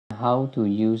how to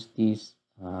use this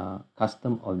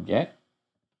custom object,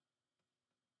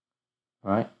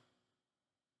 right?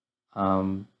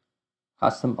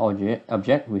 Custom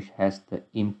object which has the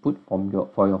input from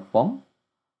for your form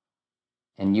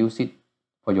and use it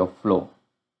for your flow.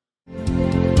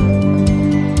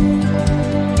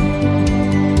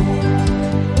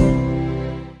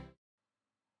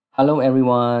 Hello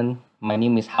everyone, my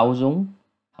name is Hao Zong.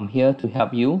 I'm here to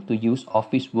help you to use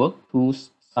office work tools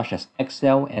such as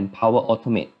Excel and Power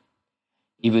Automate.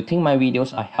 If you think my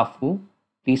videos are helpful,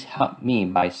 please help me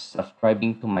by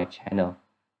subscribing to my channel.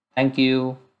 Thank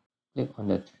you. Click on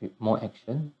the more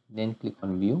action, then click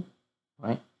on view,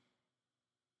 right?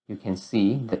 You can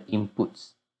see the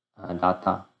inputs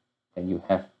data that you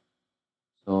have.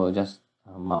 So just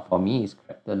for me is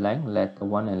character length, letter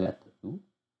 1 and letter 2.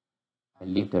 I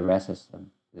leave the rest as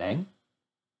blank,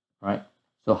 right?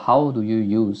 So how do you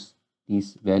use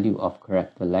this value of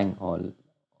character length or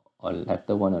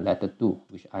letter 1 or letter 2,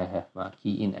 which I have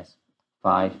key in as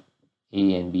 5,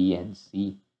 A and B and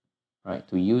C, right?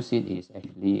 To use it is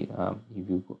actually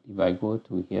if I go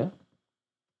to here,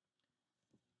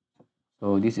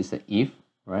 so this is a if,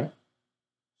 right?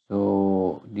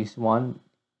 So this one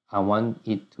I want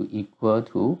it to equal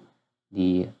to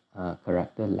the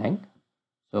character length.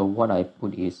 So what I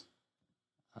put is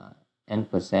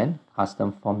n%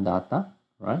 custom form data,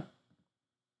 right?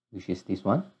 Which is this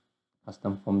one,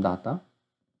 custom form data.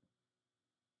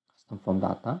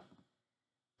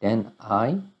 Then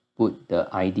I put the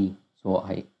ID. So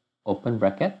I open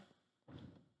bracket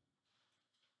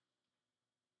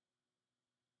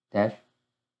dash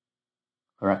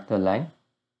character length,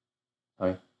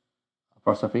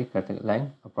 apostrophe character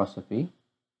length apostrophe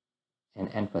and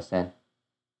n%.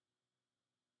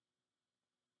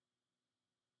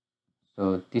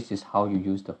 So this is how you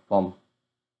use the form.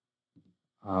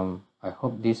 I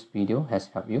hope this video has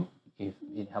helped you. If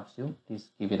it helps you, please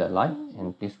give it a like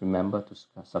and please remember to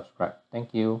subscribe.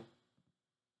 Thank you.